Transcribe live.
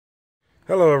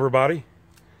Hello everybody,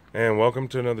 and welcome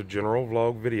to another general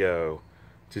vlog video.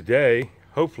 Today,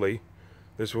 hopefully,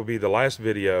 this will be the last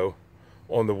video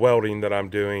on the welding that I'm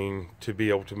doing to be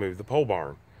able to move the pole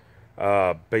barn.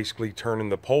 Basically turning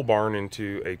the pole barn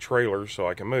into a trailer so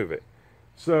I can move it.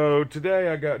 So today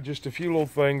I got just a few little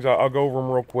things. I'll go over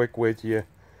them real quick with you.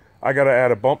 I got to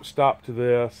add a bump stop to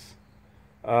this.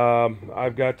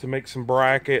 I've got to make some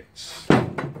brackets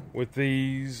with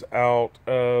these out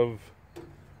of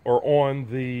or on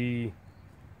the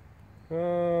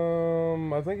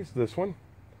I think it's this one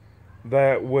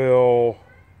that will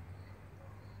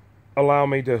allow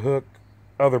me to hook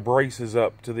other braces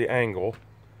up to the angle,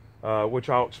 which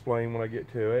I'll explain when I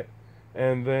get to it.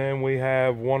 And then we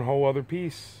have one whole other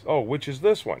piece, which is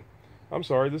this one. I'm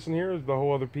sorry, this one here is the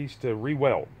whole other piece to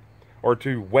re-weld, or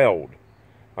to weld,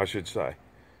 I should say.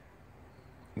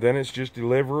 Then it's just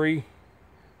delivery,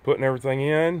 putting everything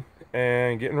in,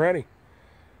 and getting ready.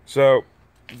 So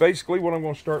basically what I'm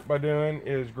going to start by doing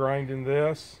is grinding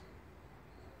this,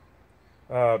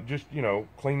 just,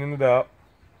 cleaning it up,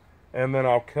 and then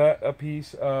I'll cut a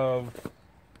piece of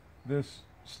this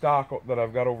stock that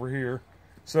I've got over here.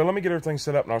 So let me get everything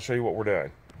set up and I'll show you what we're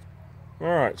doing.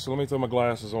 Alright, so let me throw my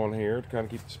glasses on here to kind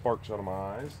of keep the sparks out of my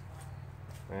eyes.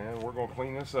 And we're going to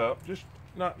clean this up, just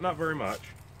not very much.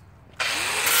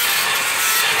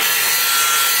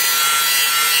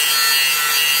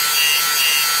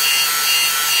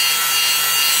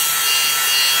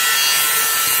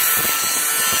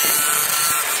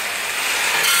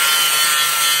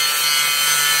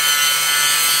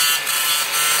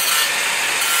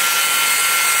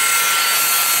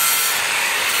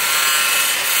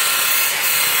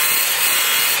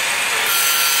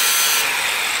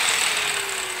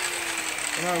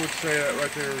 And I would say that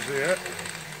right there is it.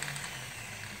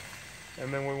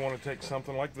 And then we want to take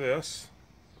something like this,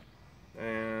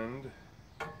 and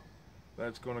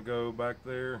that's going to go back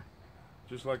there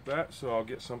just like that. So I'll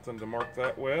get something to mark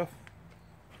that with.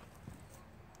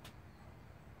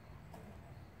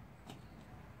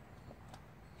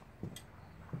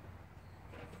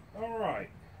 Alright,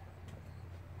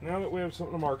 now that we have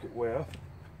something to mark it with,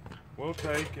 we'll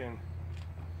take and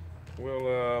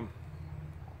we'll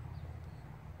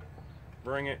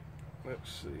bring it,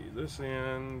 let's see, this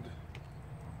end,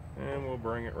 and we'll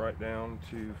bring it right down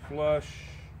to flush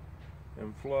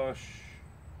and flush,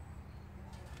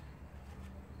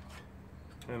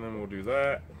 and then we'll do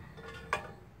that,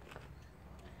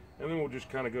 and then we'll just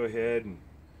kind of go ahead and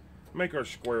make our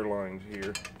square lines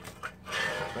here.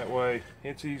 That way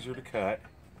it's easier to cut.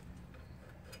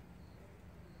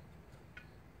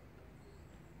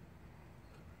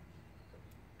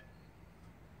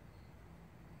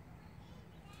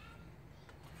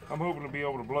 I'm hoping to be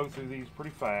able to blow through these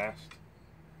pretty fast.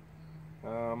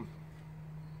 I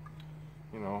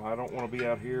don't want to be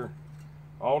out here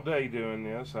all day doing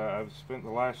this. I've spent the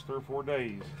last 3 or 4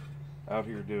 days out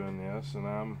here doing this, and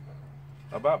I'm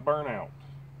about burnt out,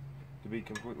 to be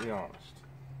completely honest.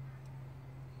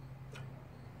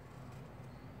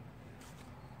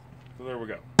 So there we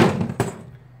go.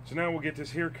 So now we'll get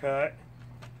this here cut,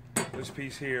 this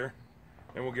piece here,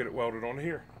 and we'll get it welded onto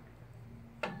here.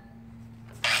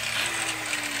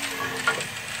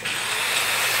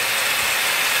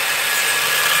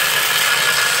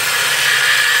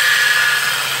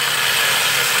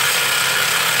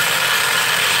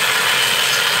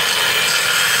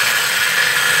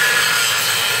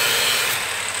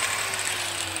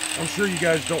 I'm sure you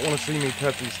guys don't want to see me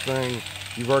cut this thing.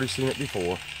 You've already seen it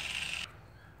before.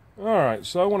 Alright,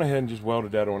 so I went ahead and just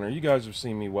welded that on there. You guys have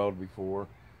seen me weld before.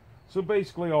 So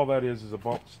basically all that is a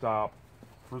bump stop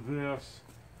for this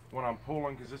when I'm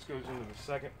pulling, because this goes into the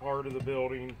second part of the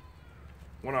building.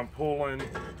 When I'm pulling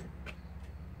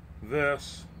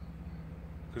this,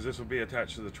 because this will be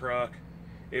attached to the truck,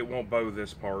 it won't bow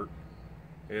this part.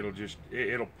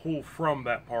 It'll pull from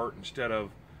that part instead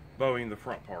of bowing the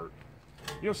front part.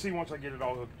 You'll see once I get it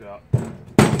all hooked up.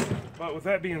 But with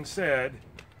that being said,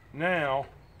 now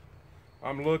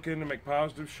I'm looking to make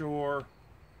positive sure.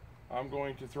 I'm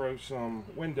going to throw some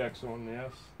Windex on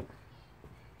this.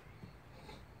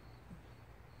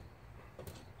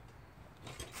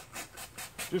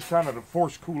 Just kind of to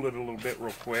force cool it a little bit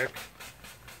real quick.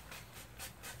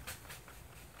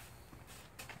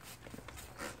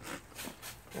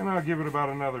 And I'll give it about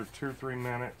another 2 or 3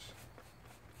 minutes.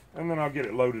 And then I'll get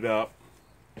it loaded up,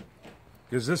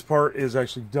 because this part is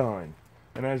actually done.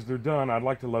 And as they're done, I'd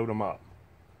like to load them up.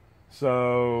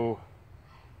 So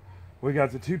we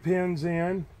got the 2 pins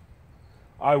in.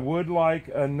 I would like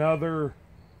another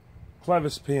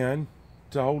clevis pin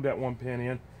to hold that 1 pin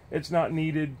in. It's not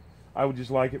needed. I would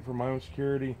just like it for my own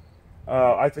security.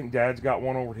 I think Dad's got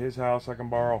one over at his house I can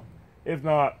borrow. If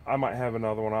not, I might have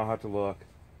another one. I'll have to look.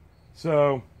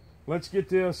 So let's get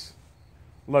this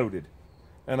loaded,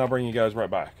 and I'll bring you guys right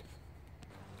back.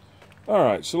 All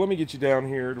right, so let me get you down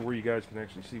here to where you guys can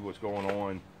actually see what's going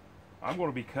on. I'm going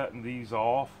to be cutting these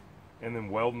off and then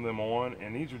welding them on,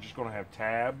 and these are just going to have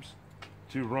tabs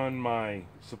to run my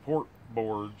support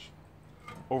boards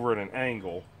over at an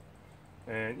angle,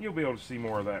 and you'll be able to see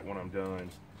more of that when I'm done.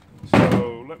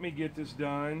 So let me get this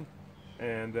done,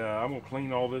 and I'm going to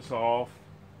clean all this off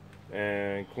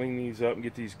and clean these up and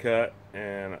get these cut,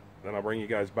 and then I'll bring you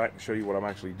guys back and show you what I'm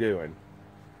actually doing.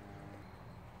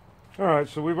 Alright,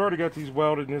 so we've already got these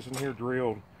welded and this one here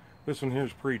drilled. This one here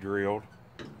is pre-drilled.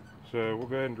 So we'll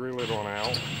go ahead and drill it on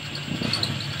out.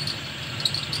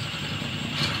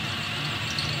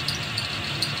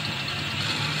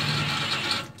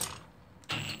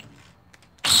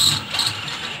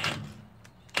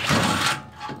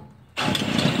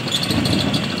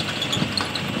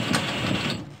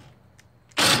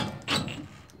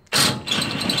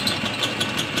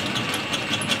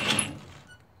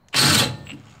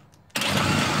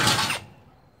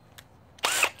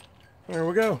 There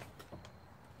we go.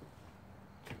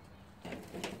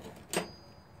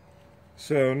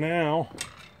 So now,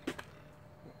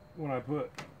 when I put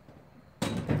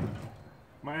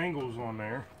my angles on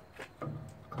there,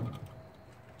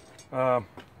 I'll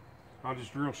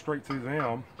just drill straight through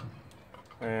them,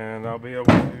 and I'll be able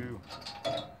to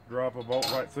drop a bolt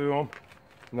right through them,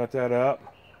 nut that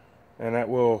up, and that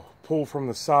will pull from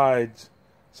the side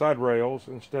rails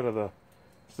instead of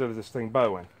this thing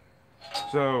bowing.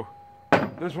 So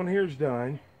this one here is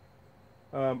done.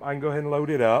 I can go ahead and load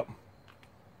it up.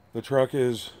 The truck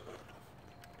is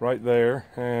right there,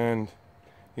 and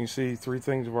you can see 3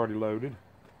 things I've already loaded.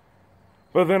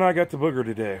 But then I got the booger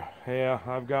to do. Yeah,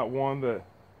 I've got one that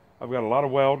I've got a lot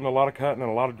of welding, a lot of cutting,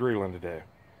 and a lot of drilling to do.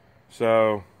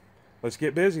 So let's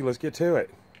get busy. Let's get to it.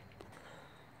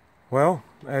 Well,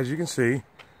 as you can see,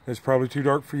 it's probably too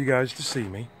dark for you guys to see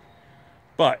me,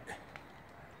 but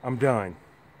I'm done.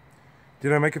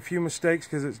 Did I make a few mistakes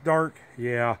because it's dark?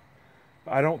 Yeah.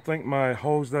 I don't think my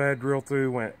holes that I had drilled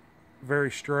through went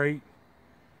very straight.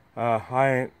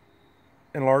 I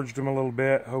enlarged them a little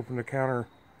bit, hoping to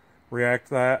counter-react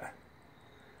that.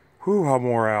 Whew, I'm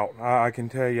wore out. I can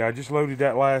tell you. I just loaded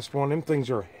that last one. Them things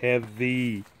are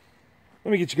heavy.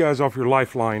 Let me get you guys off your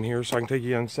lifeline here so I can take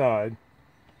you inside.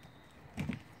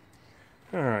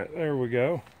 Alright, there we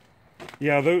go.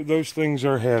 Yeah, those things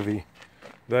are heavy.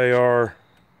 They are...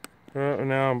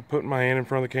 now I'm putting my hand in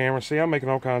front of the camera. See, I'm making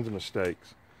all kinds of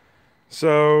mistakes.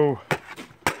 So,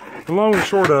 the long and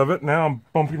short of it, now I'm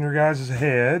bumping your guys'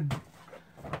 head.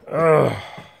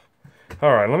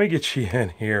 Alright, let me get you in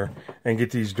here and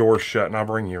get these doors shut, and I'll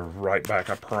bring you right back,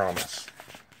 I promise.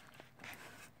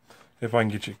 If I can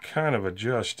get you kind of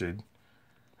adjusted.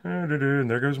 And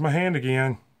there goes my hand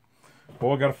again.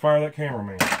 Boy, I gotta fire that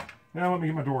cameraman. Now let me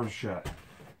get my doors shut.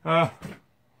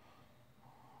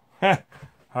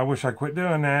 I wish I quit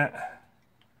doing that.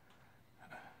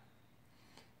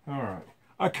 Alright.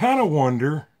 I kind of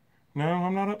wonder. No,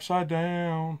 I'm not upside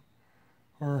down.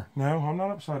 Or, no, I'm not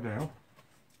upside down.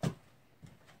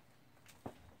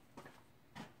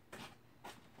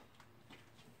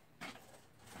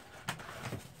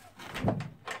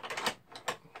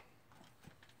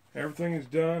 Everything is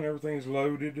done. Everything is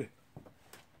loaded.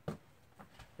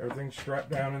 Everything's strapped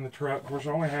down in the truck. Of course,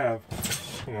 I only have,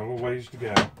 a little ways to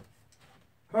go.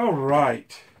 All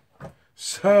right.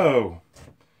 So,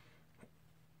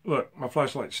 look, my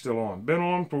flashlight's still on. Been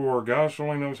on for gosh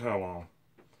only knows how long.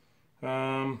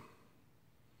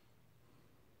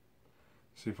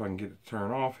 See if I can get it to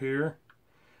turn off here.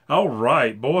 All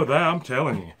right, boy, I'm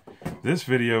telling you, this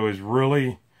video is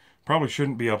really, probably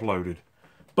shouldn't be uploaded.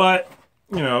 But,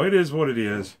 it is what it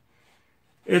is.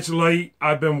 It's late.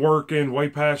 I've been working way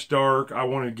past dark. I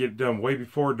wanted to get it done way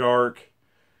before dark.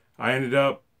 I ended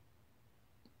up,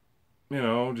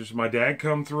 just my dad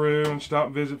come through and stop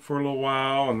and visit for a little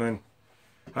while. And then,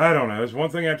 I don't know, it's one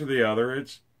thing after the other.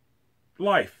 It's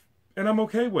life. And I'm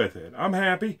okay with it. I'm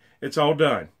happy. It's all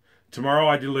done. Tomorrow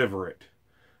I deliver it.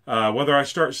 Whether I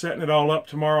start setting it all up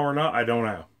tomorrow or not, I don't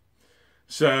know.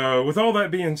 So, with all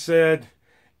that being said,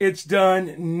 it's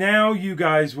done. Now you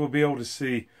guys will be able to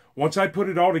see. Once I put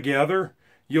it all together,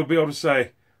 you'll be able to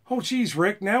say, oh, geez,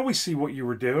 Rick, now we see what you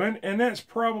were doing, and that's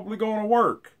probably going to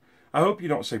work. I hope you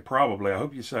don't say probably. I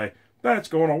hope you say, that's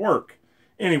going to work.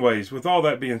 Anyways, with all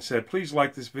that being said, please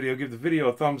like this video. Give the video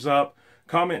a thumbs up.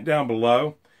 Comment down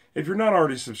below. If you're not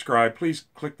already subscribed, please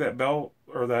click that bell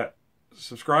or that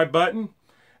subscribe button.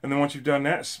 And then once you've done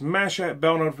that, smash that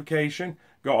bell notification.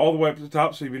 Go all the way up to the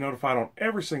top so you'll be notified on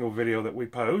every single video that we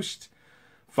post.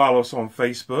 Follow us on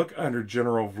Facebook under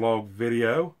General Vlog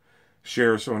Video.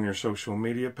 Share us on your social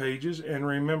media pages. And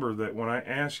remember that when I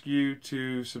ask you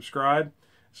to subscribe,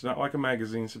 it's not like a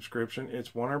magazine subscription. It's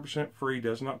 100% free.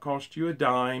 Does not cost you a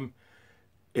dime.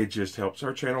 It just helps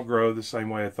our channel grow the same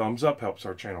way a thumbs up helps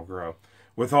our channel grow.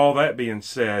 With all that being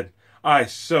said, I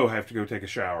so have to go take a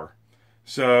shower.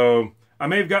 So I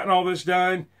may have gotten all this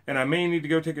done, and I may need to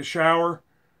go take a shower,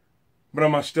 but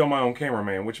I'm still my own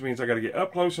cameraman, which means I got to get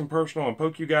up close and personal and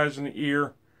poke you guys in the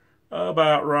ear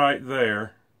about right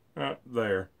there,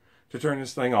 to turn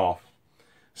this thing off.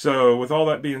 So with all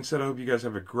that being said, I hope you guys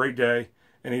have a great day,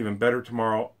 and even better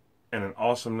tomorrow, and an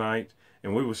awesome night.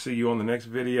 And we will see you on the next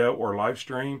video or live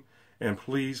stream. And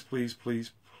please, please, please,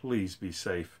 please be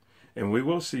safe. And we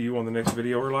will see you on the next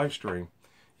video or live stream.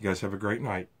 You guys have a great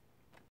night.